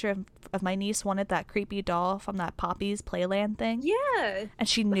sent the picture of my niece wanted that creepy doll from that Poppy's Playland thing. Yeah. And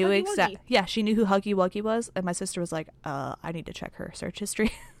she knew she knew who Huggy Wuggy was. And my sister was like, I need to check her search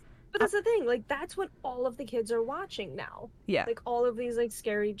history. But that's the thing. Like, that's what all of the kids are watching now. Yeah. Like, all of these, like,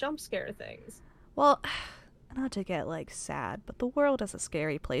 scary jump scare things. Well, not to get, like, sad, but the world is a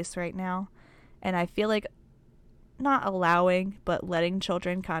scary place right now. And I feel like not allowing, but letting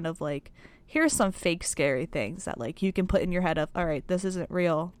children kind of, like, here's some fake scary things that, like, you can put in your head of, all right, this isn't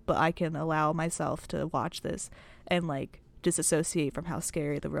real, but I can allow myself to watch this and, like, disassociate from how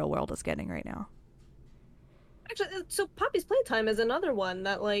scary the real world is getting right now. Actually, so Poppy's Playtime is another one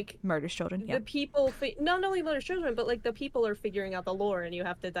that, like, murders children. Yeah. The people not only murders children, but like the people are figuring out the lore, and you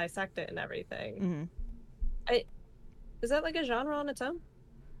have to dissect it and everything. Mm-hmm. Is that like a genre on its own?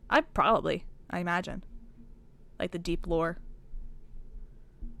 I imagine, like the deep lore.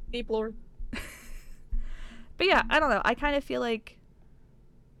 Deep lore. But yeah, I don't know. I kind of feel like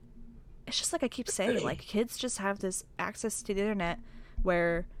it's just like I keep saying, like kids just have this access to the internet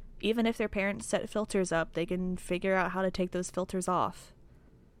where even if their parents set filters up, they can figure out how to take those filters off.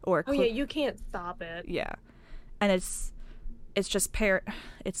 Or yeah, you can't stop it. Yeah. And it's just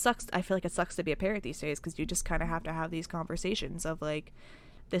it sucks. I feel like it sucks to be a parent these days because you just kind of have to have these conversations of like,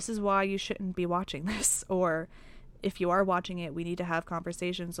 this is why you shouldn't be watching this. Or if you are watching it, we need to have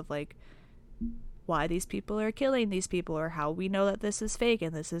conversations of like why these people are killing these people or how we know that this is fake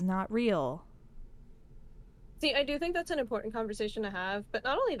and this is not real. See, I do think that's an important conversation to have, but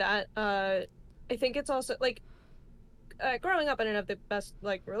not only that, I think it's also, like, growing up, I didn't have the best,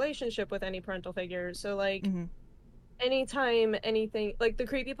 like, relationship with any parental figure, so, like, anytime anything, like, the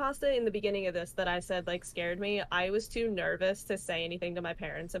creepypasta in the beginning of this that I said, like, scared me, I was too nervous to say anything to my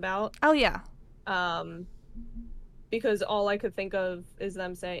parents about. Oh, yeah. Because all I could think of is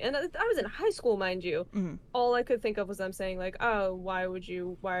them saying, and I was in high school, mind you, all I could think of was them saying, like, oh, why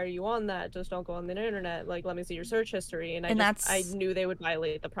are you on that? Just don't go on the internet. Like, let me see your search history. And I knew they would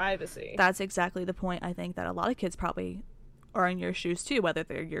violate the privacy. That's exactly the point I think that a lot of kids probably are in your shoes too, whether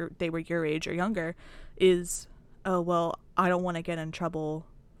they were your age or younger, is, oh, well, I don't want to get in trouble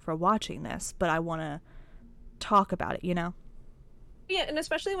for watching this, but I want to talk about it, you know? Yeah, and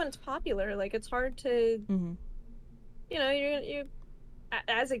especially when it's popular, like, it's hard to... You know, you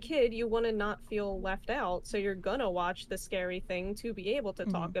as a kid, you want to not feel left out, so you're gonna watch the scary thing to be able to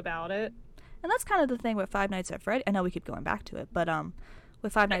talk about it. And that's kind of the thing with Five Nights at Freddy's. I know we keep going back to it, but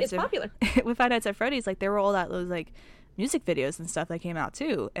with Five Nights, it's popular. With Five Nights at Freddy's, like there were all those like music videos and stuff that came out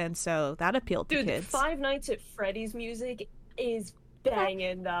too, and so that appealed to kids. Five Nights at Freddy's music is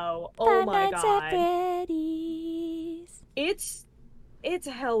banging though. Oh my god, Five Nights at Freddy's. It's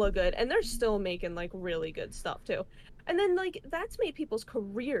hella good, and they're still making like really good stuff too. And then, like, that's made people's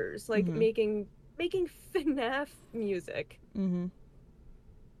careers, like, making FNAF music. Well,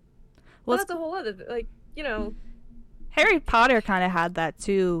 that's a whole other, like, you know... Harry Potter kind of had that,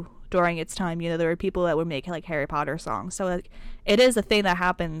 too, during its time. You know, there were people that would make, like, Harry Potter songs. So, like, it is a thing that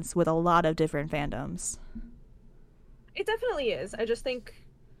happens with a lot of different fandoms. It definitely is. I just think...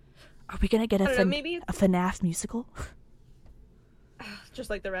 Are we going to get a FNAF musical?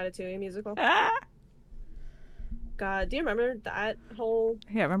 Just like the Ratatouille musical. God, do you remember that whole...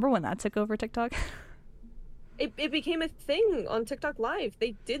 Yeah, remember when that took over TikTok? It became a thing on TikTok Live.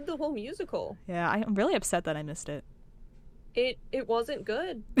 They did the whole musical. Yeah, I'm really upset that I missed it. It wasn't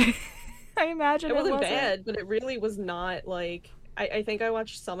good. I imagine it wasn't bad, but it really was not, like... I think I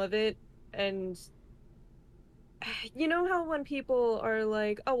watched some of it, and... You know how when people are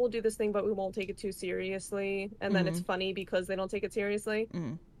like, oh, we'll do this thing, but we won't take it too seriously, and then it's funny because they don't take it seriously?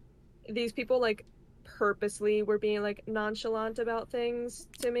 These people, like... purposely were being like nonchalant about things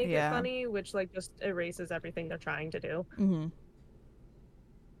to make it funny, which like just erases everything they're trying to do.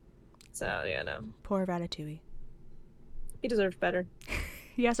 So yeah, no. Poor Ratatouille. He deserves better.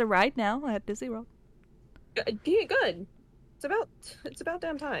 He has a ride now at Disney World. Good. It's about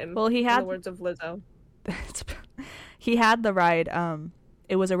damn time. Well, he had in the words of Lizzo. He had the ride.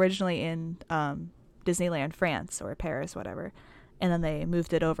 It was originally in Disneyland France or Paris, whatever, and then they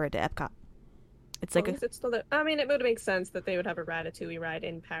moved it over to Epcot. It's like It's still I mean, it would make sense that they would have a Ratatouille ride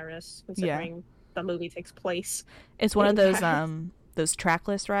in Paris, considering the movie takes place. It's one of those Paris. those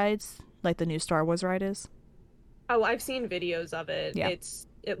trackless rides, like the new Star Wars ride is. Oh, I've seen videos of it. Yeah.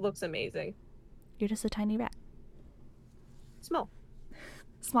 It looks amazing. You're just a tiny rat. Small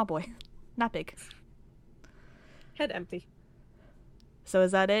boy. Not big. Head empty. So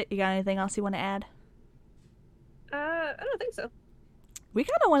is that it? You got anything else you want to add? I don't think so. We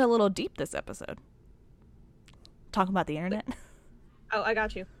kind of went a little deep this episode. Talking about the internet. Oh, I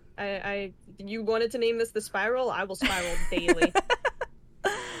got you. You wanted to name this the spiral? I will spiral daily.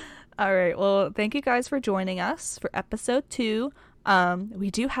 All right. Well, thank you guys for joining us for episode 2.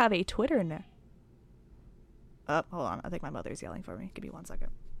 We do have a Twitter now. Oh, hold on. I think my mother's yelling for me. Give me 1 second.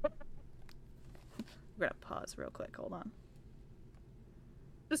 We're gonna pause real quick. Hold on.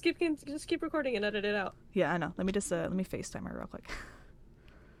 Just keep recording and edit it out. Yeah, I know. Let me FaceTime her real quick.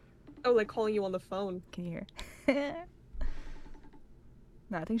 Oh, like calling you on the phone. Can you hear?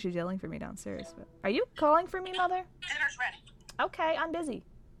 No, I think she's yelling for me downstairs. But are you calling for me, Mother? Dinner's ready. Okay, I'm busy.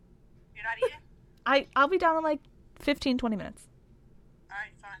 You're not eating? I'll be down in like 15, 20 minutes. All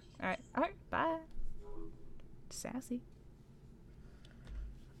right, fine. All right, bye. Sassy.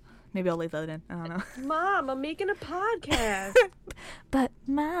 Maybe I'll leave that in. I don't know. Mom, I'm making a podcast. But,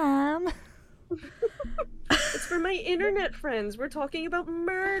 Mom. It's for my internet friends. We're talking about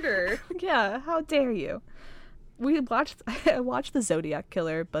murder. Yeah, how dare you? I watched the Zodiac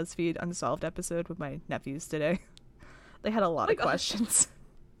Killer BuzzFeed Unsolved episode with my nephews today. They had a lot of questions.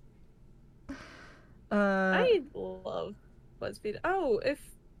 I love BuzzFeed. Oh,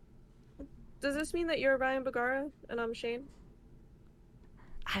 does this mean that you're Ryan Bagara and I'm Shane?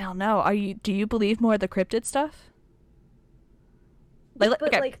 I don't know. Do you believe more of the cryptid stuff?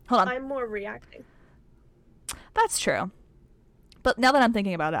 Okay, hold on. I'm more reacting. That's true. But now that I'm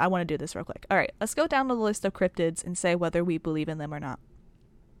thinking about it, I want to do this real quick. All right, let's go down to the list of cryptids and say whether we believe in them or not.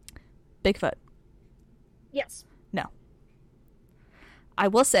 Bigfoot. Yes. No. I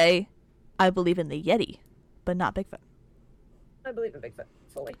will say I believe in the Yeti, but not Bigfoot. I believe in Bigfoot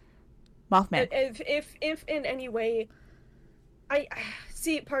fully. Mothman. If in any way, I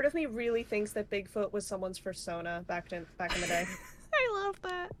see. Part of me really thinks that Bigfoot was someone's persona back in the day. I love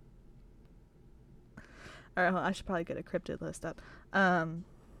that. All right, well, I should probably get a cryptid list up.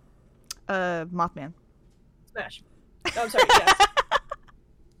 Mothman. Smash. Oh, I'm sorry.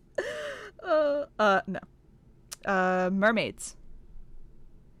 Yes. No. Mermaids.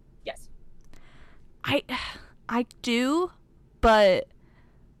 Yes. I do, but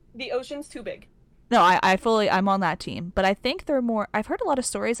The ocean's too big. no, I'm on that team. But I think they're more. I've heard a lot of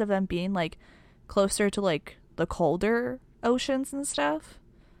stories of them being like closer to like the colder oceans and stuff.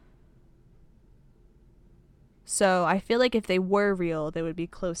 So I feel like if they were real, they would be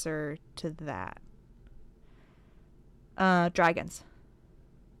closer to that. Dragons.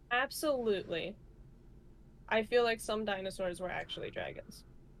 Absolutely. I feel like some dinosaurs were actually dragons.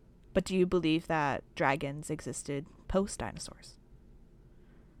 But do you believe that dragons existed post-dinosaurs?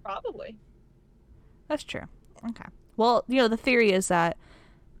 Probably. That's true. Okay. Well, the theory is that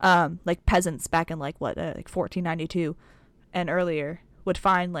like peasants back in like 1492 and earlier would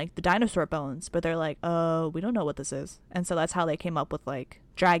find like the dinosaur bones, but they're like, oh, we don't know what this is. And so that's how they came up with like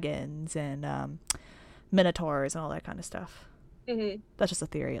dragons and minotaurs and all that kind of stuff. Mm-hmm. That's just a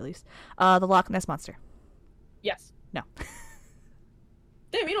theory, at least. The Loch Ness Monster. Yes. No.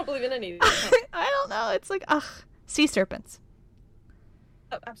 Damn, you don't believe in any of these. Huh? I don't know. It's like, sea serpents.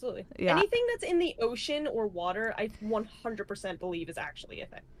 Oh, absolutely. Yeah. Anything that's in the ocean or water, I 100% believe is actually a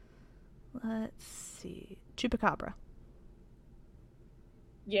thing. Let's see. Chupacabra.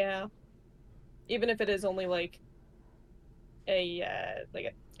 Yeah. Even if it is only like a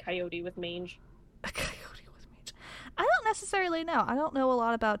coyote with mange. A coyote with mange. I don't necessarily know. I don't know a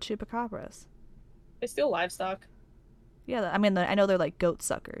lot about chupacabras. They steal livestock. Yeah, I mean, I know they're like goat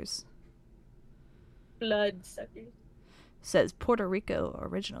suckers. Blood suckers. Says Puerto Rico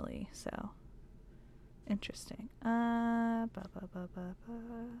originally, so interesting. No,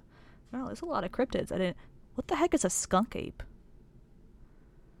 there's a lot of cryptids. What the heck is a skunk ape?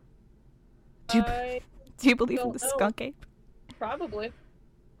 Do you believe in the skunk ape? Probably.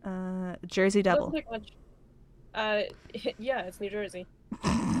 Jersey Devil. Doesn't take much. Yeah, it's New Jersey.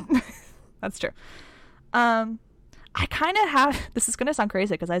 That's true. I kind of have. This is gonna sound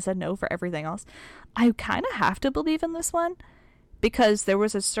crazy because I said no for everything else. I kind of have to believe in this one because there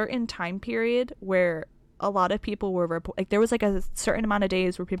was a certain time period where a lot of people were like, there was like a certain amount of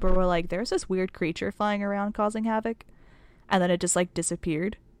days where people were like, there's this weird creature flying around causing havoc, and then it just like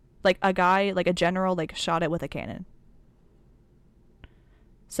disappeared. Like a guy, like a general, like shot it with a cannon.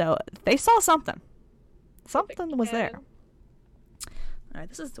 So they saw something. Something was there. All right,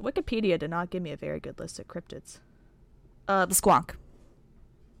 this is Wikipedia did not give me a very good list of cryptids. The squonk.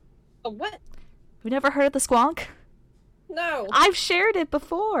 A what? Have you never heard of the squonk? No. I've shared it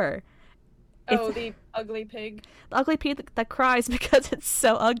before. Oh, the ugly pig. The ugly pig that cries because it's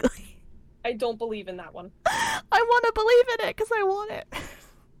so ugly. I don't believe in that one. I want to believe in it because I want it.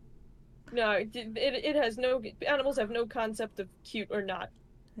 No, it has no... Animals have no concept of cute or not.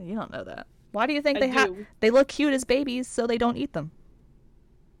 You don't know that. Why do you think I they look cute as babies so they don't eat them?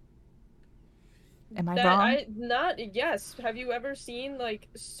 Am I wrong? Yes. Have you ever seen, like,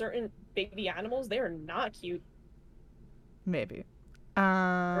 certain baby animals? They are not cute. Maybe.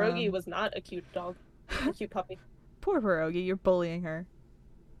 Pierogi was not a cute dog. A cute puppy. Poor Pierogi, you're bullying her.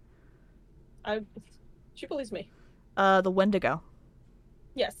 She bullies me. The Wendigo.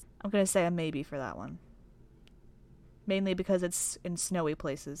 Yes. I'm gonna say a maybe for that one. Mainly because it's in snowy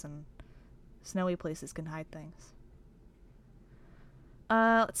places, and snowy places can hide things.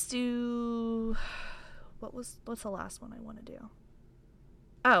 Let's do... What's the last one I want to do?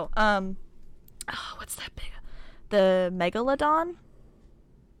 What's that big... The Megalodon?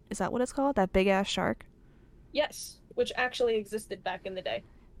 Is that what it's called? That big-ass shark? Yes, which actually existed back in the day.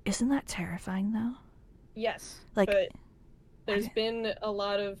 Isn't that terrifying, though? Yes, like, but there's been a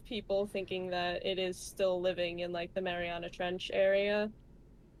lot of people thinking that it is still living in, like, the Mariana Trench area.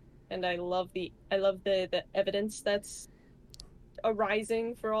 And I love the evidence that's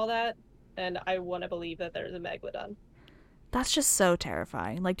arising for all that, and I want to believe that there's a megalodon. That's just so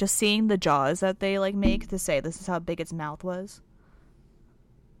terrifying. Like, just seeing the jaws that they, like, make to say this is how big its mouth was.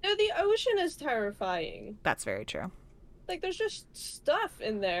 No, the ocean is terrifying. That's very true. Like, there's just stuff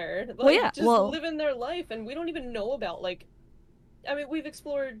in there. Like, well, yeah, just living their life, and we don't even know about, like... I mean, we've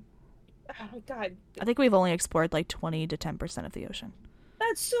explored... Oh, God. I think we've only explored, like, 20 to 10% of the ocean.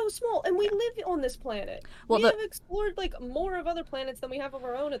 That's so small, and we live on this planet. Well, we have explored, like, more of other planets than we have of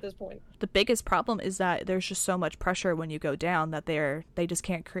our own at this point. The biggest problem is that there's just so much pressure when you go down that they just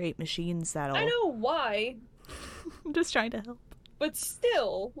can't create machines that'll... I know why. I'm just trying to help. But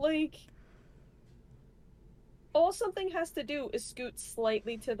still, like... All something has to do is scoot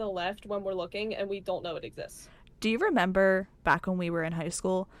slightly to the left when we're looking, and we don't know it exists. Do you remember back when we were in high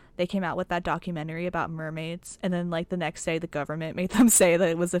school, they came out with that documentary about mermaids, and then, like, the next day the government made them say that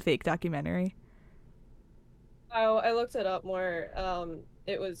it was a fake documentary? Oh, I looked it up more.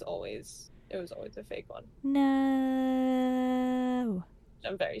 It was always a fake one. No.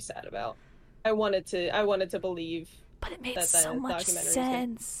 I'm very sad about. I wanted to believe. But it made so much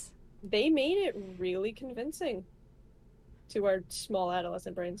sense. They made it really convincing to our small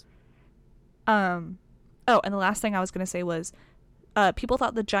adolescent brains. Oh, and the last thing I was going to say was, people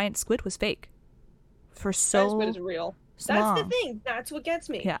thought the giant squid was fake. For so giant squid is real. long. That's the thing. That's what gets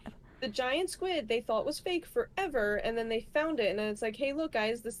me. Yeah. The giant squid they thought was fake forever, and then they found it, and then it's like, hey, look,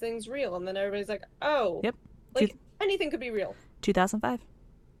 guys, this thing's real. And then everybody's like, oh. Yep. Like, anything could be real. 2005.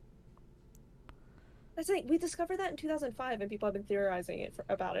 That's the thing. We discovered that in 2005, and people have been theorizing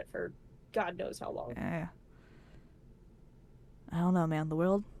about it for God knows how long. Yeah. I don't know, man. The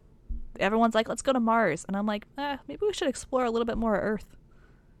world... Everyone's like, let's go to Mars. And I'm like, maybe we should explore a little bit more of Earth.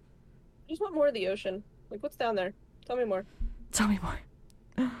 I just want more of the ocean. Like, what's down there? Tell me more. Tell me more.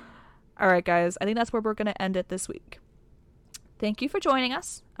 All right, guys. I think that's where we're going to end it this week. Thank you for joining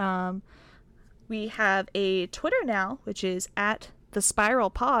us. We have a Twitter now, which is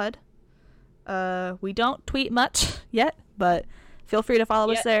 @TheSpiralPod. We don't tweet much yet, but feel free to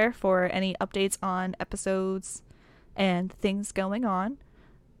follow us there for any updates on episodes and things going on.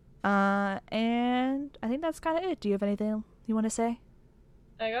 And I think that's kind of it. Do you have anything you want to say?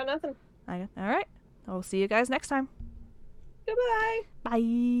 I got nothing. All right. I'll see you guys next time. Goodbye.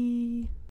 Bye.